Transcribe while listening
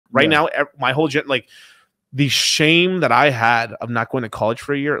Right now, my whole like the shame that I had of not going to college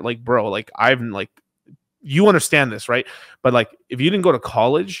for a year, like, bro, like I've like, you understand this, right? But like, if you didn't go to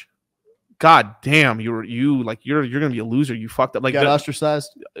college, God damn, you're gonna be a loser. You fucked up. Like, got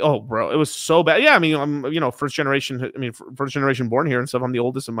ostracized. Oh, bro, it was so bad. Yeah, I mean, I'm first generation. I mean, first generation born here and stuff. I'm the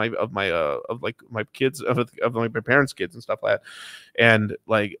oldest of my kids of my parents' kids and stuff like that. And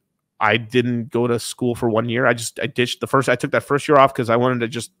like, I didn't go to school for 1 year. I ditched I took that first year off because I wanted to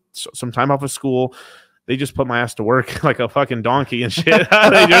just some time off of school. They just put my ass to work like a fucking donkey and shit. They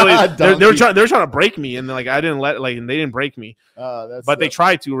were trying to break me, and like I didn't they didn't break me. But they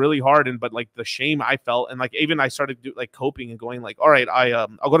tried to really hard, but like the shame I felt, and like even I started coping and going like, all right,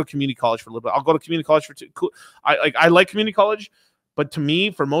 I'll go to community college for a little bit. I'll go to community college for I like community college, but to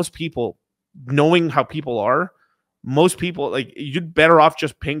me, for most people, knowing how people are, most people, like, you'd better off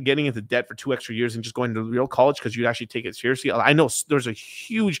just getting into debt for 2 extra years and just going to real college because you'd actually take it seriously. I know there's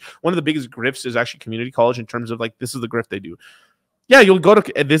one of the biggest grifts is actually community college in terms of like, this is the grift they do. Yeah, you'll go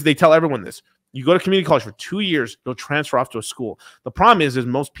to this. They tell everyone this. You go to community college for 2 years, you'll transfer off to a school. The problem is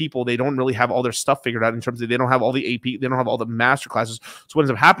most people, they don't really have all their stuff figured out in terms of they don't have all the AP, they don't have all the master classes. So what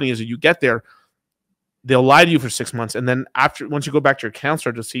ends up happening is that you get there, they'll lie to you for 6 months. And then once you go back to your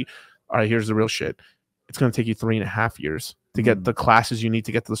counselor to see, all right, here's the real shit. It's going to take you 3.5 years to get the classes you need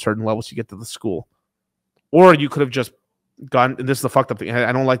to get to the certain levels to get to the school. Or you could have just gone, and this is the fucked up thing.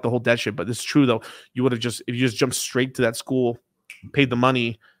 I don't like the whole debt shit, but it's true though. You would have if you just jumped straight to that school, paid the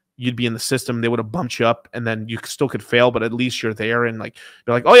money, you'd be in the system. They would have bumped you up, and then you still could fail, but at least you're there. And like,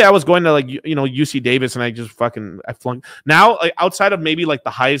 you're like, oh yeah, I was going to like, UC Davis, and I flunked. Now, like, outside of maybe like the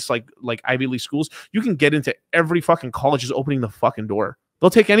highest, like Ivy League schools, you can get into every fucking college is opening the fucking door. They'll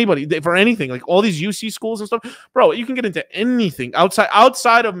take anybody for anything. Like all these UC schools and stuff, bro. You can get into anything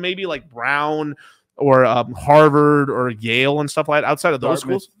outside of maybe like Brown or Harvard or Yale and stuff like that. Outside of those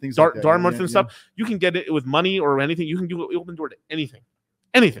schools, Dartmouth and stuff, you can get it with money or anything. You can do open door to anything.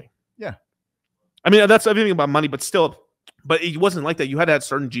 Yeah. I mean, that's everything about money, but still. But it wasn't like that. You had to have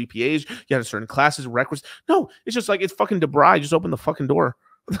certain GPAs. You had certain classes, records. No, it's just like it's fucking DeBry. Just open the fucking door.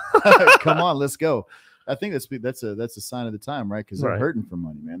 Come on, let's go. I think that's a sign of the time, right? Because they're hurting for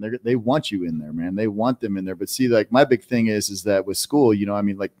money, man. They want you in there, man. They want them in there. But see, like my big thing is that with school, I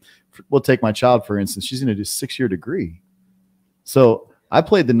mean, like we'll take my child for instance. She's going to do a 6-year degree. So I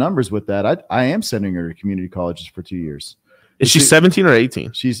played the numbers with that. I am sending her to community colleges for 2 years. Is she 17 or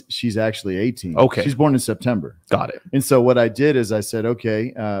 18? She's actually 18. Okay, she's born in September. Got it. And so what I did is I said,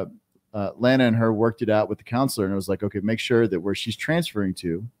 okay, Lana and her worked it out with the counselor, and it was like, okay, make sure that where she's transferring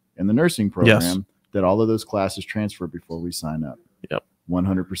to in the nursing program. Yes. That all of those classes transfer before we sign up. Yep,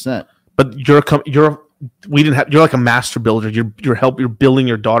 100%. But you're like a master builder. You're building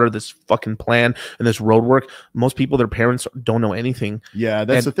your daughter this fucking plan and this road work. Most people, their parents don't know anything. Yeah,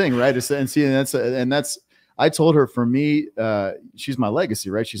 that's the thing, right? I told her, for me, she's my legacy,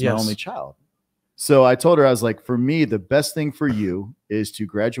 right? She's my only child. So I told her, I was like, for me, the best thing for you is to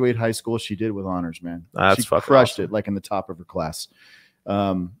graduate high school. She did with honors, man. She crushed awesome. It, like in the top of her class.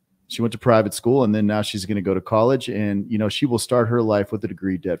 She went to private school, and then now she's going to go to college, and she will start her life with a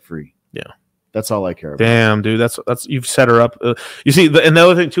degree debt free. Yeah, that's all I care about. Damn, dude, that's you've set her up. You see, and the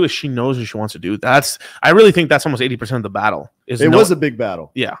other thing too is she knows what she wants to do. I really think that's almost 80% of the battle. It was a big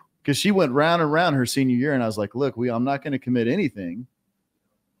battle. Yeah, because she went round and round her senior year, and I was like, look, I'm not going to commit anything.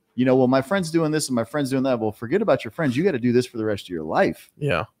 Well, my friend's doing this and my friend's doing that. Well, forget about your friends. You got to do this for the rest of your life.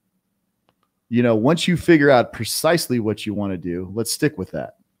 Yeah. Once you figure out precisely what you want to do, let's stick with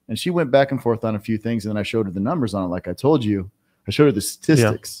that. And she went back and forth on a few things, and then I showed her the numbers on it. Like I told you, I showed her the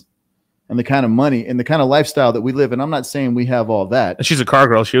statistics and the kind of money and the kind of lifestyle that we live. And I'm not saying we have all that. And she's a car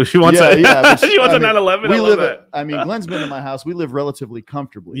girl. She wants that. Yeah, she wants a 911. I mean, Glenn's been in my house. We live relatively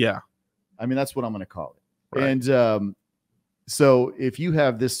comfortably. Yeah. I mean, that's what I'm going to call it. Right. And so if you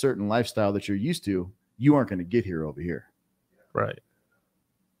have this certain lifestyle that you're used to, you aren't going to get here over here. Right.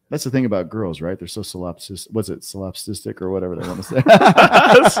 That's the thing about girls, right? They're so solipsistic or whatever they want to say.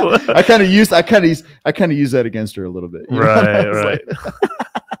 I kind of use that against her a little bit. Right.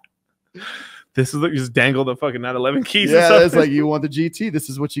 This is like, just dangle the fucking 911 keys. Yeah, it's like, you want the GT. This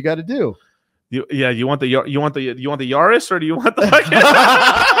is what you got to do. You want the Yaris, or do you want the fucking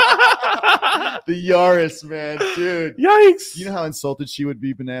the Yaris, man, dude? Yikes! You know how insulted she would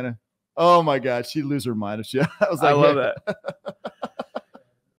be, Banana? Oh my God, she'd lose her mind if she. I love that.